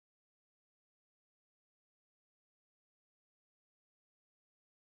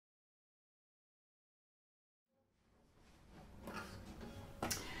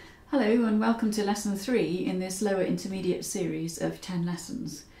Hello and welcome to lesson 3 in this lower intermediate series of 10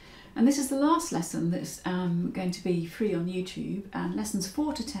 lessons. And this is the last lesson that's going to be free on YouTube, and lessons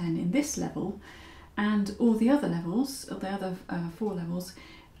 4 to 10 in this level and all the other levels, or the other 4 levels,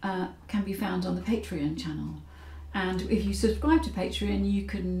 can be found on the Patreon channel. And if you subscribe to Patreon, you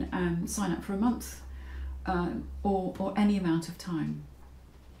can sign up for a month or any amount of time.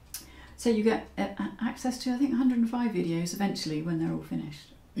 So you get access to, I think, 105 videos eventually when they're all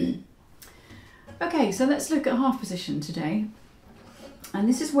finished. Okay, so let's look at half position today, and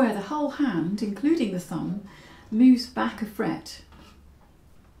this is where the whole hand, including the thumb, moves back a fret.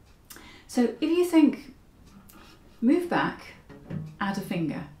 So if you think move back, add a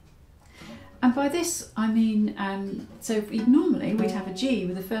finger, and by this I mean so normally we'd have a G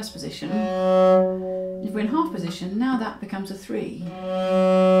with the first position. If we're in half position, now that becomes a 3.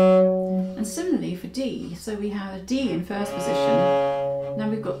 And similarly for D, so we have a D in first position, now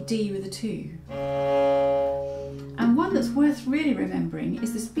we've got D with a 2. And one that's worth really remembering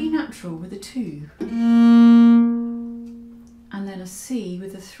is this B natural with a 2. And then a C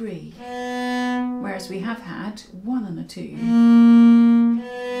with a 3. Whereas we have had 1 and a 2.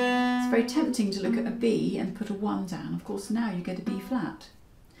 It's very tempting to look at a B and put a 1 down. Of course, now you get a B flat.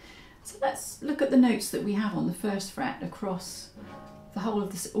 So let's look at the notes that we have on the first fret across the whole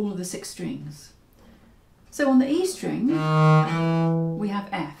of all of the 6 strings. So on the E string, we have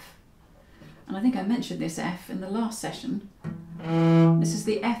F. And I think I mentioned this F in the last session. This is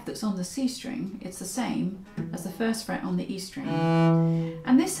the F that's on the C string. It's the same as the first fret on the E string.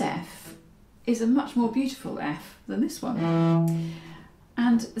 And this F is a much more beautiful F than this one.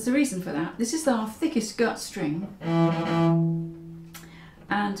 And there's a reason for that. This is our thickest gut string.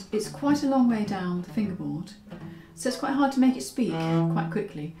 And it's quite a long way down the fingerboard, so it's quite hard to make it speak quite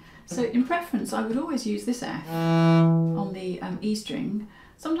quickly. So in preference, I would always use this F on the E string.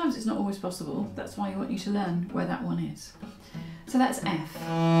 Sometimes it's not always possible, that's why I want you to learn where that one is. So that's F.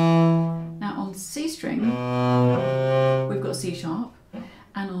 Now on C string, we've got C sharp,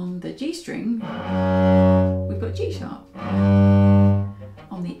 and on the G string, we've got G sharp.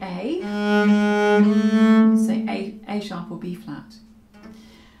 On the A, you can say A sharp or B flat.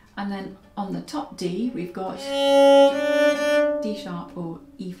 And then on the top D, we've got D sharp or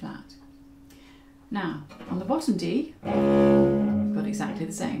E flat. Now, on the bottom D, we've got exactly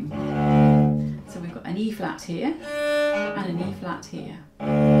the same. So we've got an E flat here and an E flat here.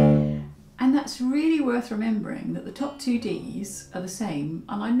 And that's really worth remembering, that the top 2 Ds are the same.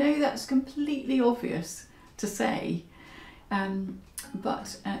 And I know that's completely obvious to say,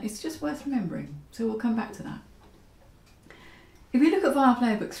 but it's just worth remembering. So we'll come back to that. If we look at Viol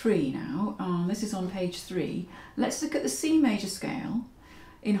Player Book 3 now, this is on page 3, let's look at the C major scale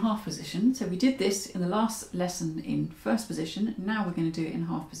in half position. So we did this in the last lesson in first position, now we're going to do it in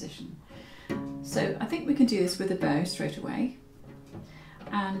half position. So I think we can do this with a bow straight away.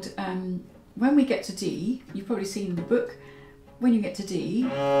 And when we get to D, you've probably seen in the book, when you get to D,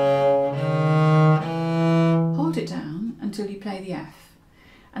 hold it down until you play the F.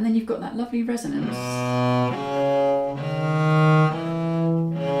 And then you've got that lovely resonance.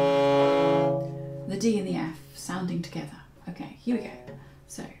 The D and the F sounding together. Okay, here we go.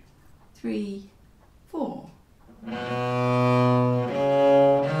 So, 3, 4.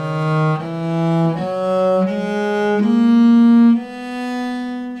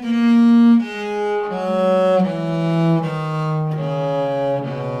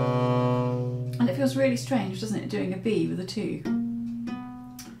 And it feels really strange, doesn't it, doing a B with a 2?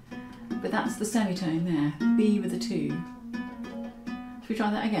 But that's the semitone there, B with a 2. Should we try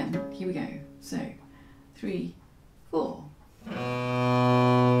that again? Here we go. So, 3, 4.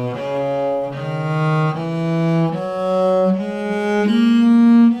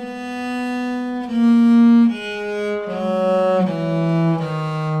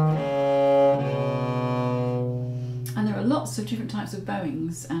 And there are lots of different types of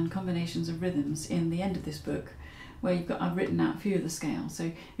bowings and combinations of rhythms in the end of this book, where I've written out a few of the scales. So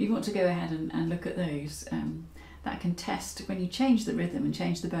if you want to go ahead and look at those, that can test, when you change the rhythm and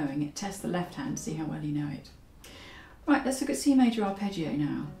change the bowing, it tests the left hand to see how well you know it. Right, let's look at C major arpeggio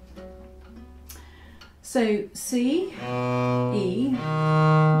now. So C, E,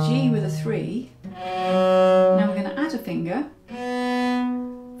 G with a 3. Now we're going to add a finger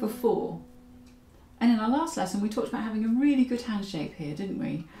for 4. And in our last lesson we talked about having a really good hand shape here, didn't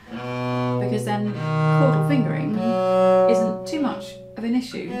we? Because then chordal fingering isn't too much of an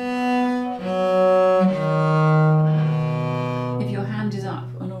issue if your hand is up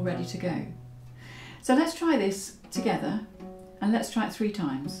and all ready to go. So let's try this together, and let's try it 3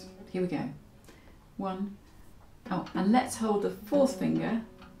 times. Here we go. 1, oh, and let's hold the 4th finger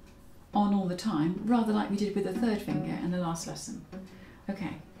on all the time, rather like we did with the third finger in the last lesson.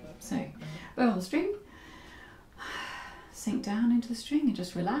 Okay, so bow on the string, sink down into the string and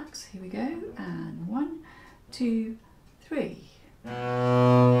just relax. Here we go, and 1, 2, 3.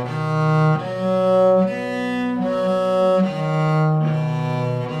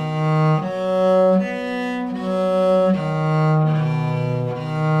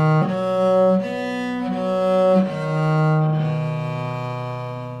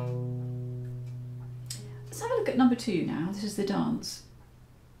 Number 2 now. This is the dance,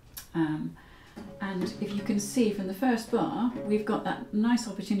 and if you can see from the first bar, we've got that nice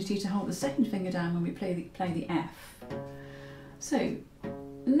opportunity to hold the second finger down when we play the F. So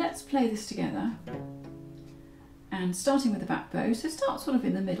let's play this together, and starting with the back bow. So start sort of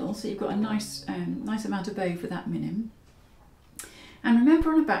in the middle, so you've got a nice amount of bow for that minim. And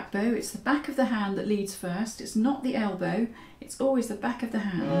remember, on a back bow, it's the back of the hand that leads first. It's not the elbow, it's always the back of the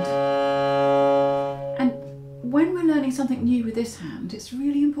hand. And when we're learning something new with this hand, it's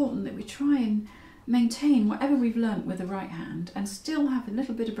really important that we try and maintain whatever we've learnt with the right hand and still have a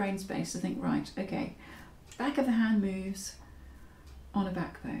little bit of brain space to think, right, okay, back of the hand moves on a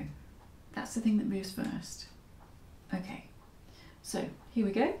back bow. That's the thing that moves first. Okay, so here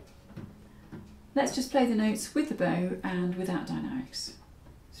we go. Let's just play the notes with the bow and without dynamics.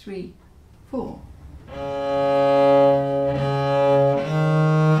 3, 4.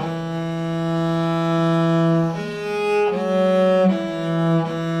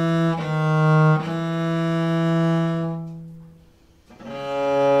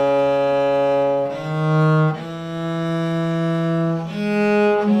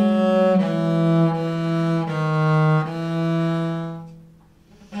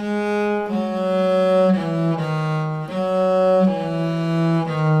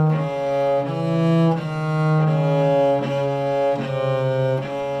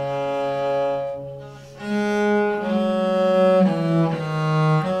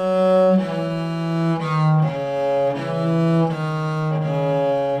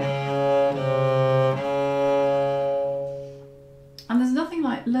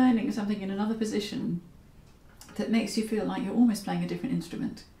 Learning something in another position that makes you feel like you're almost playing a different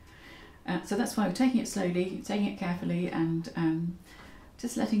instrument. So that's why we're taking it slowly, taking it carefully, and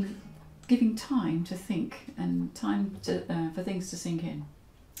just giving time to think and time for things to sink in.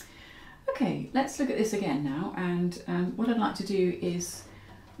 Okay, let's look at this again now, and what I'd like to do is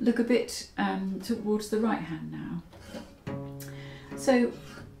look a bit towards the right hand now. So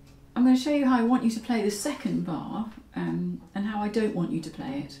I'm going to show you how I want you to play the second bar, and how I don't want you to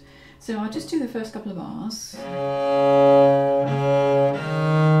play it. So I'll just do the first couple of bars. Or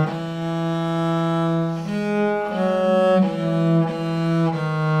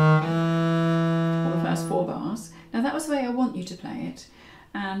the first 4 bars. Now that was the way I want you to play it,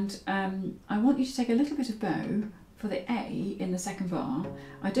 and I want you to take a little bit of bow for the A in the second bar.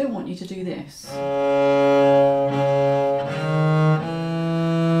 I don't want you to do this.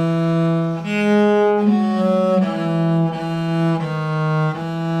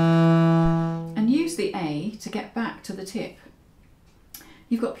 To get back to the tip.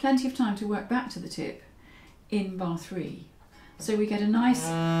 You've got plenty of time to work back to the tip in bar 3. So we get that F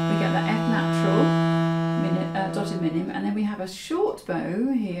natural dotted minim, and then we have a short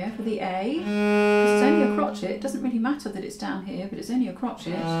bow here for the A. It's only a crotchet. It doesn't really matter that it's down here, but it's only a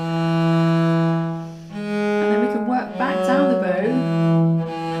crotchet. And then we can work back down the bow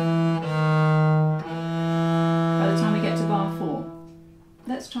by the time we get to bar 4.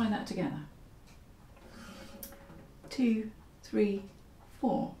 Let's try that together. 2, 3,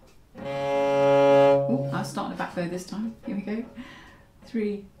 4. Oh, I'll start on the back bow this time. Here we go.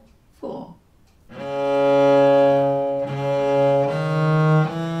 3, 4.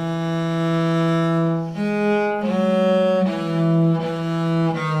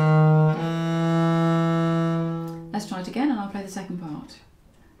 Let's try it again, and I'll play the second part.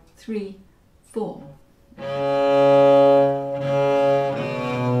 3, 4.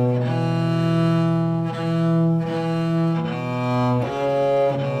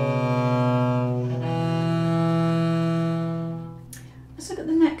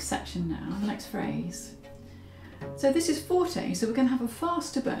 Section now, the next phrase. So this is forte, so we're going to have a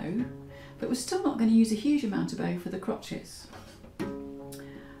faster bow, but we're still not going to use a huge amount of bow for the crotches.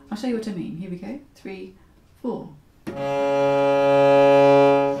 I'll show you what I mean. Here we go. 3, 4.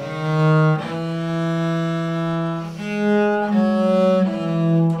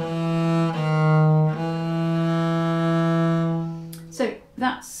 So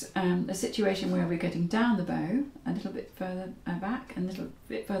that's a situation where we're getting down the bow a little bit further back and a little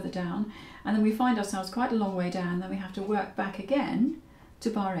bit further down, and then we find ourselves quite a long way down. Then we have to work back again to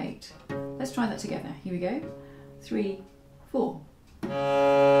bar 8. Let's try that together. Here we go. 3, 4.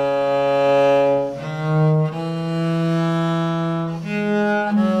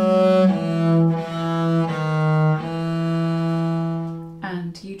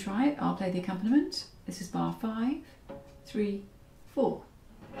 And you try it. I'll play the accompaniment. This is bar 5, 3, 4.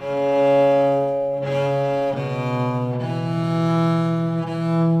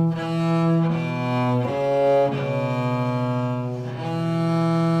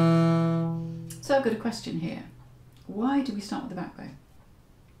 So I've got a question here. Why do we start with the back bow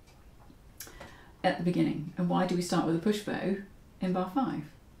at the beginning? And why do we start with a push bow in bar 5?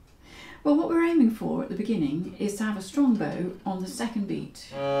 Well, what we're aiming for at the beginning is to have a strong bow on the second beat.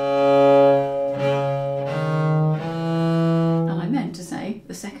 And I meant to say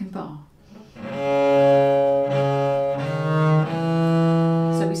the second bar.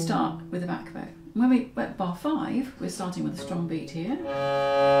 So we start with the back bow. When we at bar 5, we're starting with a strong beat here.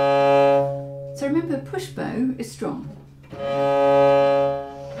 So remember, the push bow is strong.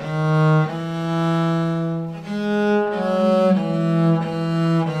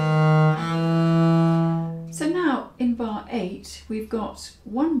 So now in bar 8, we've got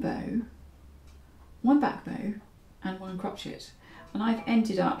one bow, one back bow, and one crotchet. And I've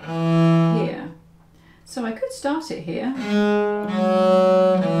ended up here. So I could start it here, but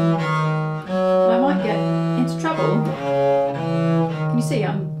I might get into trouble. Can you see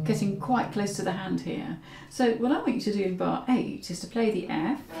I'm getting quite close to the hand here? So what I want you to do in bar 8 is to play the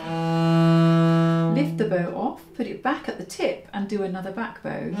F, lift the bow off, put it back at the tip and do another back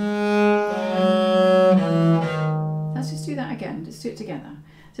bow. Let's just do that again, let's do it together.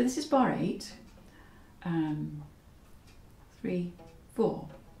 So this is bar 8, 3, 4.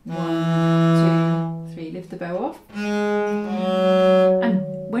 1, 2, 3, lift the bow off. And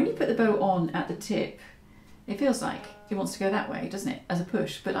when you put the bow on at the tip, it feels like it wants to go that way, doesn't it, as a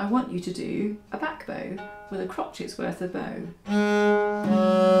push, but I want you to do a back bow with a crotchet's worth of bow.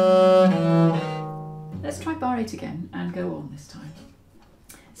 Let's try bar 8 again and go on this time.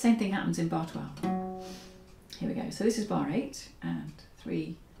 Same thing happens in bar 12. Here we go. So this is bar 8 and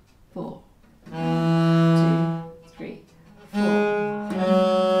 3, 4. 1, 2, 3, 4.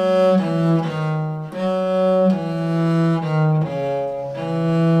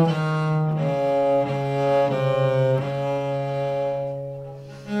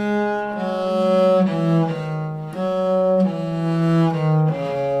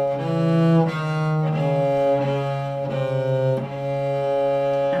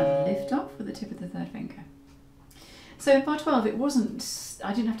 So in bar 12 it wasn't,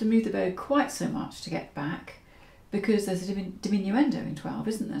 I didn't have to move the bow quite so much to get back because there's a diminuendo in 12,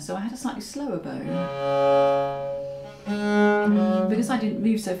 isn't there? So I had a slightly slower bow. Because I didn't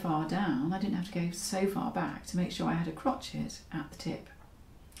move so far down, I didn't have to go so far back to make sure I had a crotchet at the tip.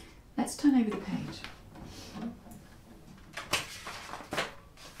 Let's turn over the page.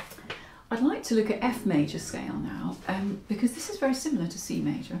 I'd like to look at F major scale now because this is very similar to C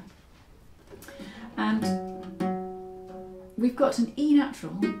major. And we've got an E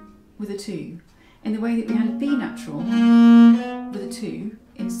natural with a 2 in the way that we had a B natural with a 2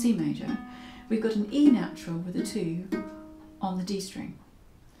 in C major. We've got an E natural with a 2 on the D string.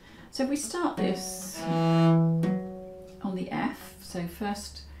 So if we start this on the F, so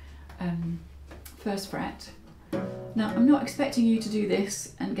first fret. Now I'm not expecting you to do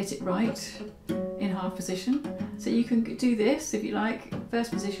this and get it right in half position. So you can do this if you like,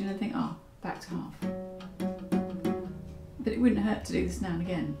 first position and think, oh, back to half. But it wouldn't hurt to do this now and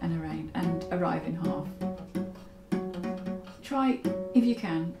again and arrive in half. Try, if you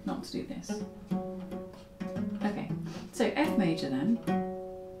can, not to do this. Okay, so F major then.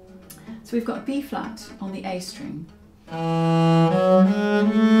 So we've got B flat on the A string.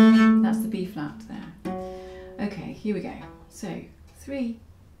 That's the B flat there. Okay, here we go. So 3,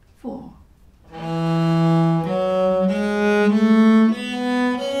 4.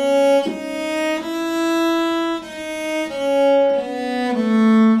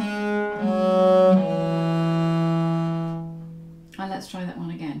 Try that one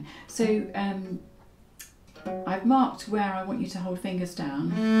again. So I've marked where I want you to hold fingers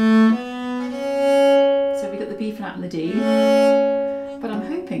down. So we've got the B flat and the D. But I'm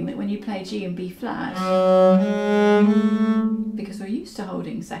hoping that when you play G and B flat, because we're used to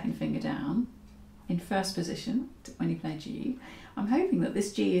holding second finger down in first position when you play G, I'm hoping that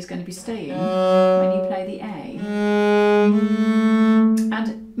this G is going to be staying when you play the A.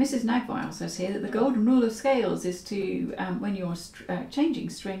 And Mrs. Nagvial says here that the golden rule of scales is to, when you're changing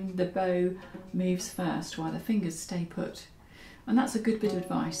string, the bow moves first while the fingers stay put. And that's a good bit of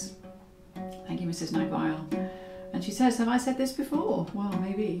advice. Thank you, Mrs. Nagvial. And she says, have I said this before? Well,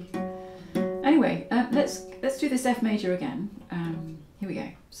 maybe. Anyway, let's do this F major again. Here we go.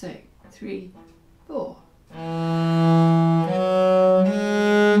 So 3, 4.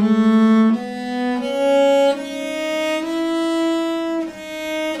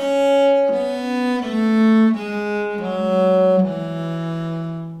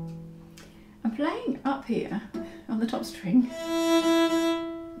 I'm playing up here on the top string.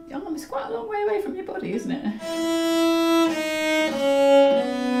 The arm is quite a long way away from your body, isn't it?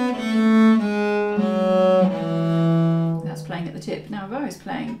 That's playing at the tip. Now if I was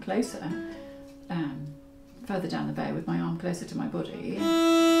playing closer, further down the bow with my arm closer to my body,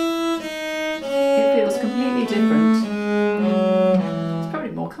 it feels completely different. It's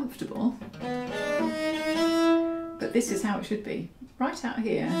probably more comfortable, but this is how it should be. Right out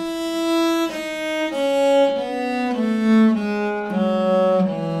here.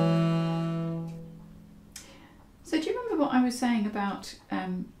 So do you remember what I was saying about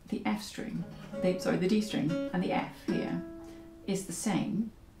the F string, the D string, and the F here is the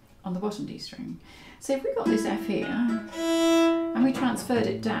same on the bottom D string. So if we got this F here and we transferred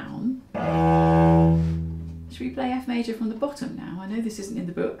it down, should we play F major from the bottom now? I know this isn't in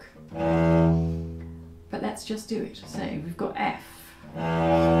the book, but let's just do it. So we've got F,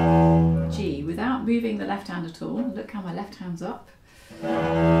 G, without moving the left hand at all. Look how my left hand's up.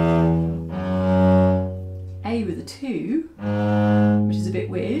 A with a 2, which is a bit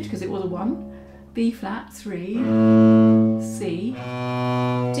weird because it was a 1. B flat, 3, C,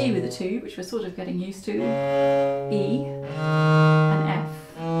 D with a 2, which we're sort of getting used to, E, and F.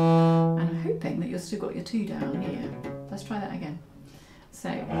 And I'm hoping that you've still got your 2 down here. Let's try that again.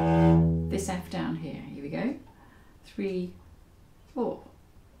 So, this F down here, here we go. 3, 4.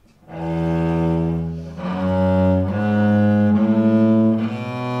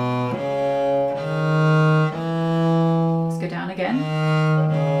 Let's go down again.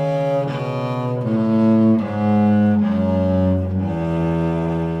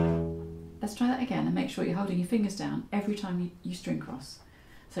 Let's try that again and make sure you're holding your fingers down every time you string cross.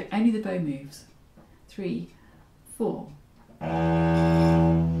 So only the bow moves. 3, 4.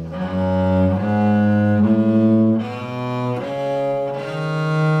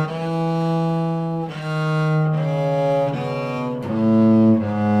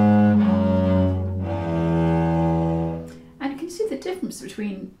 And you can see the difference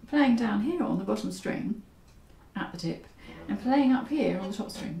between playing down here on the bottom string at the tip and playing up here on the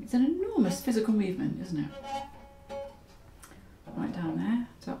top string. It's an enormous physical movement, isn't it? Right down there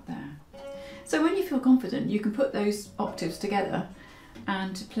to up there. So when you feel confident, you can put those octaves together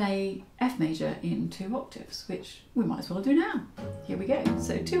and play F major in 2 octaves, which we might as well do now. Here we go.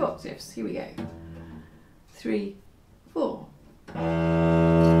 So 2 octaves, here we go. 3, 4.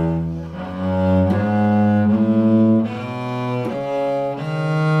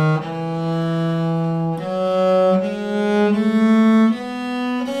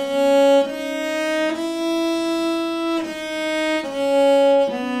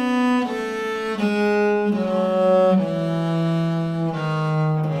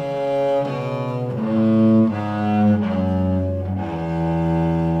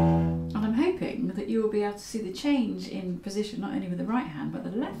 To see the change in position, not only with the right hand but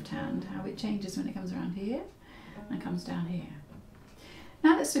the left hand, how it changes when it comes around here and comes down here.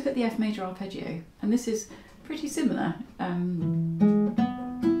 Now let's look at the F major arpeggio, and this is pretty similar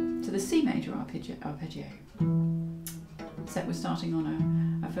to the C major arpeggio, except we're starting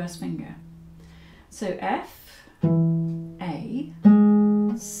on a first finger. So F, A,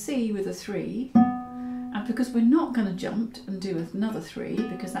 C with a 3, and because we're not going to jump and do another 3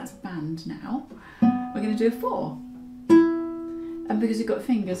 because that's banned now, we're going to do a 4. And because you've got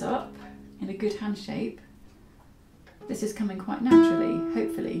fingers up in a good hand shape, this is coming quite naturally,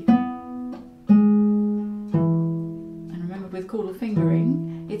 hopefully. And remember, with chordal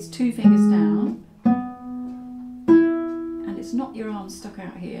fingering, it's 2 fingers down, and it's not your arms stuck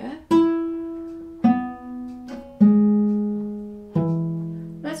out here.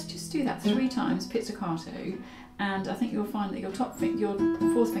 Let's just do that 3 times pizzicato, and I think you'll find that your your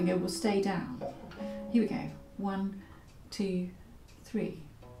 4th finger will stay down. Here we go. 1, 2, 3.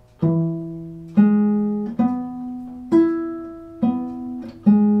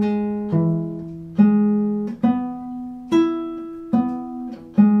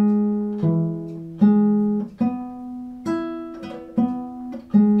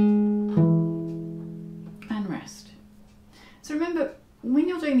 And rest. So remember, when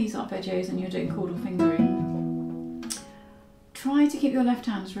you're doing these arpeggios and you're doing chordal fingering, try to keep your left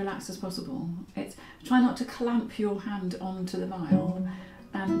hand as relaxed as possible. Try not to clamp your hand onto the viol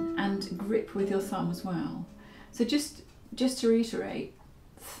and grip with your thumb as well. So just to reiterate,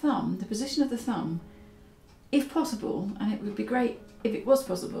 thumb, the position of the thumb, if possible, and it would be great if it was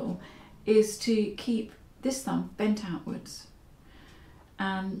possible, is to keep this thumb bent outwards,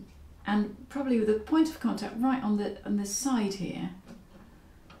 and probably with a point of contact right on the side here,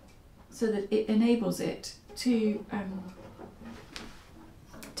 so that it enables it to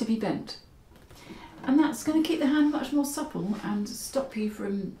be bent. And that's going to keep the hand much more supple and stop you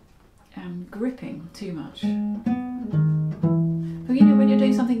from gripping too much. But you know, when you're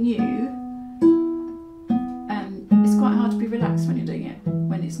doing something new, it's quite hard to be relaxed when you're doing it,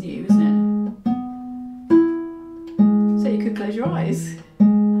 when it's new, isn't it? So you could close your eyes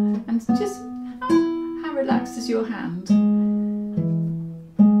and just, how relaxed is your hand?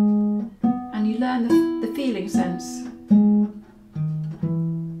 And you learn the feeling sense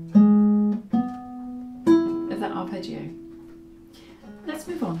of that arpeggio. Let's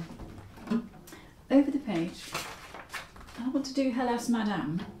move on. Over the page, I want to do Helas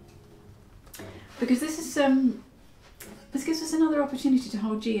Madam, because this gives us another opportunity to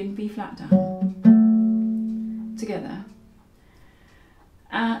hold G and B flat down together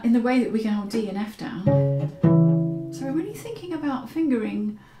in the way that we can hold D and F down. So we're really thinking about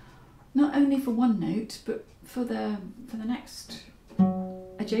fingering not only for one note, but for the next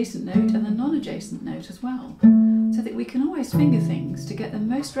adjacent note and the non-adjacent note as well, so that we can always finger things to get the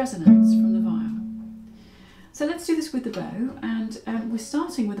most resonance from the viol. So let's do this with the bow, and we're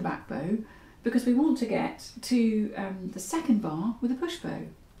starting with the back bow because we want to get to the second bar with a push bow.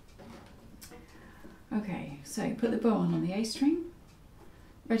 Okay, so put the bow on the A string,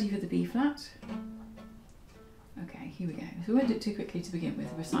 ready for the B flat. Okay, here we go. So we won't do it too quickly to begin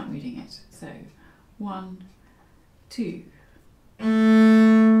with, we're sight reading it. So 1, 2.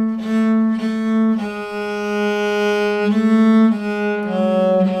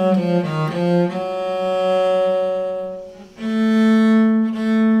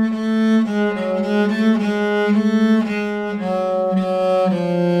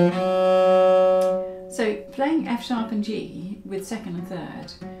 So playing F sharp and G with second and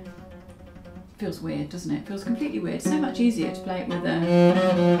third feels weird, doesn't it? Feels completely weird. So much easier to play it with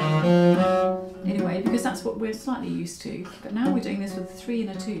in a way, because that's what we're slightly used to. But now we're doing this with a 3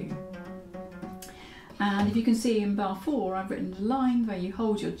 and a 2. And if you can see in bar 4, I've written a line where you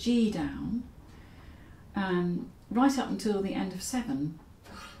hold your G down right up until the end of 7.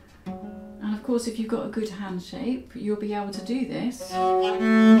 And of course, if you've got a good hand shape, you'll be able to do this.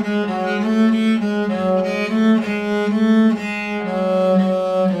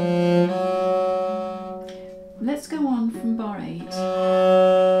 Let's go on from bar 8.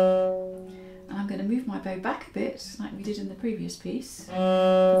 And I'm going to move my bow back a bit, like we did in the previous piece,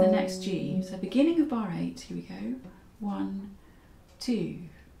 for the next G. So beginning of bar 8, here we go. 1, 2.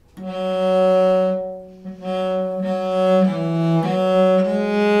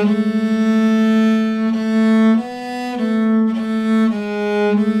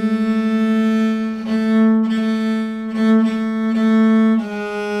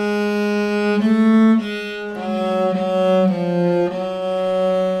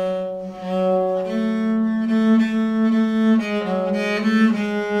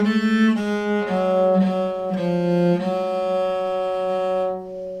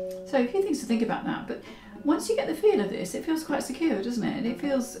 So a few things to think about that, but once you get the feel of this, it feels quite secure, doesn't it? And it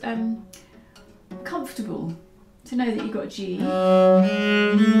feels comfortable to know that you've got G, G,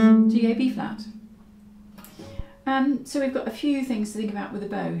 A, B flat. So we've got a few things to think about with the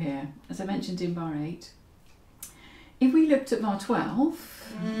bow here, as I mentioned in bar 8. If we looked at bar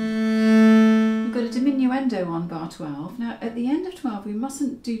 12, we've got a diminuendo on bar 12. Now at the end of 12 we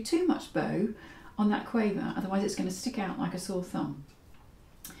mustn't do too much bow on that quaver, otherwise it's going to stick out like a sore thumb.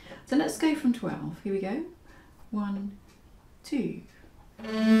 So let's go from 12. Here we go. 1, 2.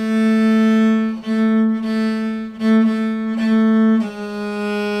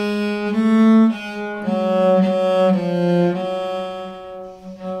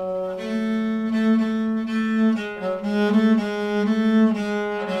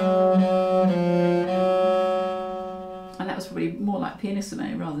 And that was probably more like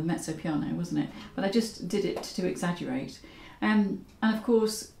pianissimo rather than mezzo piano, wasn't it? But I just did it to exaggerate. And of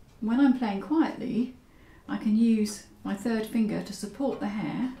course, when I'm playing quietly, I can use my third finger to support the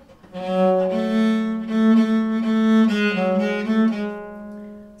hair.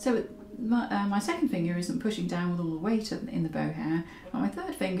 So my second finger isn't pushing down with all the weight in the bow hair, but my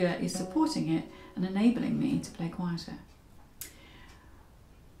third finger is supporting it and enabling me to play quieter.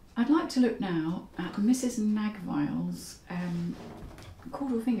 I'd like to look now at Mrs. Nagvile's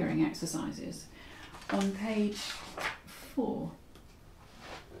chordal fingering exercises on page 4.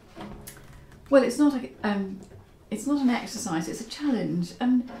 Well, it's not it's not an exercise, it's a challenge.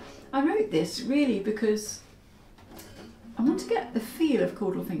 And I wrote this really because I want to get the feel of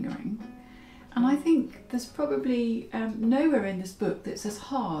chordal fingering. And I think there's probably nowhere in this book that's as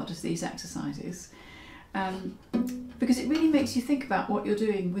hard as these exercises, because it really makes you think about what you're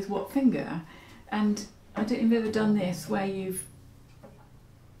doing with what finger. And I don't know if you've ever done this, where you've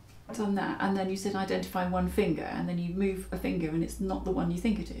done that and then you said identify one finger and then you move a finger and it's not the one you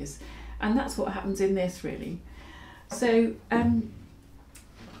think it is. And that's what happens in this really. So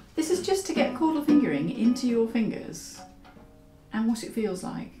this is just to get chordal fingering into your fingers and what it feels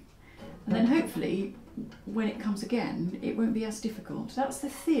like. And then hopefully when it comes again, it won't be as difficult. That's the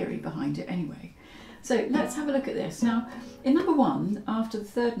theory behind it anyway. So let's have a look at this. Now, in number 1, after the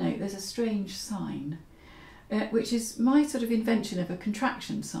third note, there's a strange sign, which is my sort of invention of a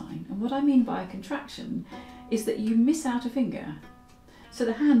contraction sign. And what I mean by a contraction is that you miss out a finger. So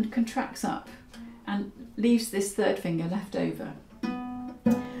the hand contracts up and leaves this third finger left over.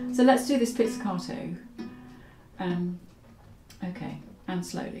 So let's do this pizzicato. Okay, and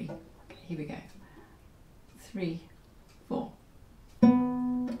slowly. Okay, here we go. 3, 4.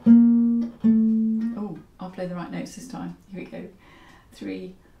 Oh, I'll play the right notes this time. Here we go.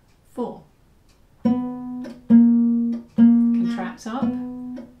 3, 4. Contract up.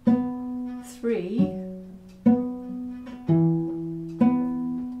 3.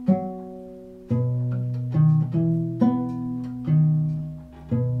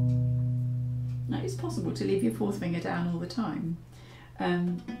 Now it's possible to leave your fourth finger down all the time.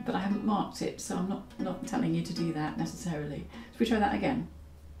 But I haven't marked it, so I'm not telling you to do that necessarily. So we try that again.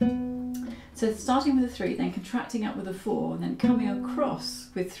 So starting with a 3, then contracting up with a 4, and then coming across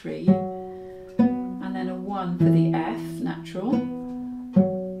with 3, and then a 1 for the F, natural.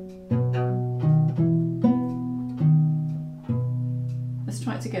 Let's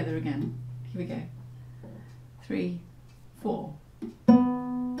try it together again. Here we go. 3, 4.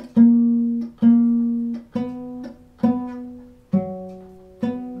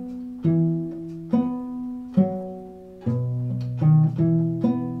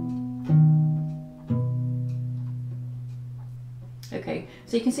 Okay,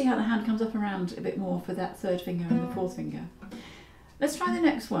 so you can see how the hand comes up around a bit more for that third finger and the fourth finger. Let's try the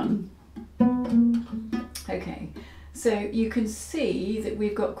next one. Okay, so you can see that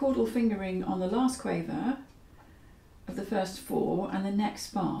we've got chordal fingering on the last quaver of the first 4 and the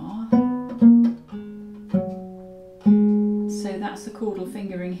next bar. So that's the chordal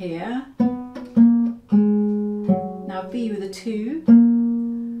fingering here. Now B with a 2,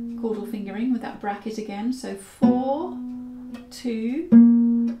 chordal fingering with that bracket again, so 4, 2,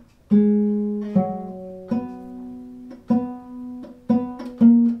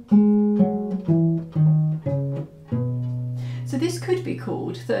 so this could be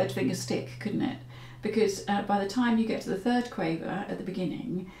called third finger stick, couldn't it? Because by the time you get to the third quaver at the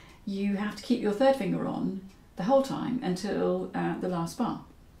beginning, you have to keep your third finger on the whole time until the last bar.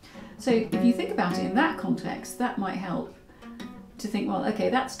 So if you think about it in that context, that might help to think, well, okay,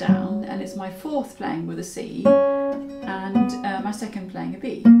 that's down and it's my fourth playing with a C and my second playing a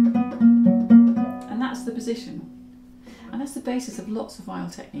B. And that's the position. And that's the basis of lots of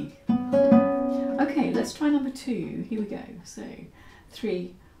viol technique. Okay, let's try number 2. Here we go. So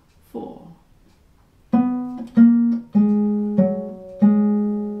 3, 4.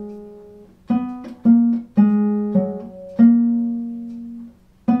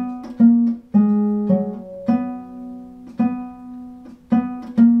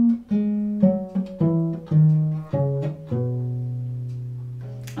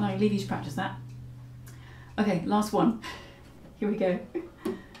 Leave you to practice that. Okay, last one. Here we go.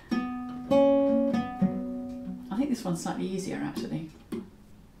 I think this one's slightly easier actually.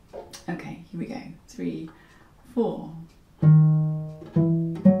 Okay, here we go. 3, 4.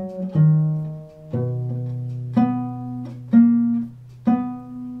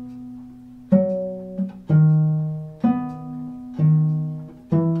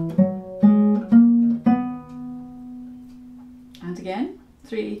 And again.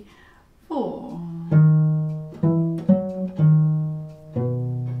 3, 4.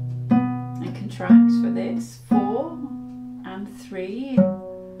 And contract for this. 4 and 3.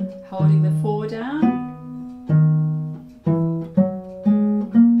 Holding the 4 down.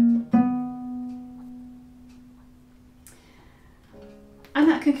 And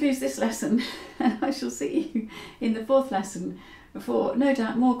that concludes this lesson. And I shall see you in the 4th lesson for, no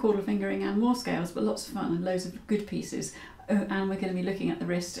doubt, more chordal fingering and more scales, but lots of fun and loads of good pieces. And we're going to be looking at the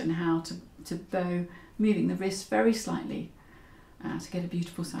wrist and how to bow, moving the wrist very slightly to get a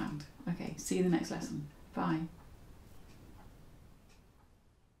beautiful sound. Okay, see you in the next lesson. Bye.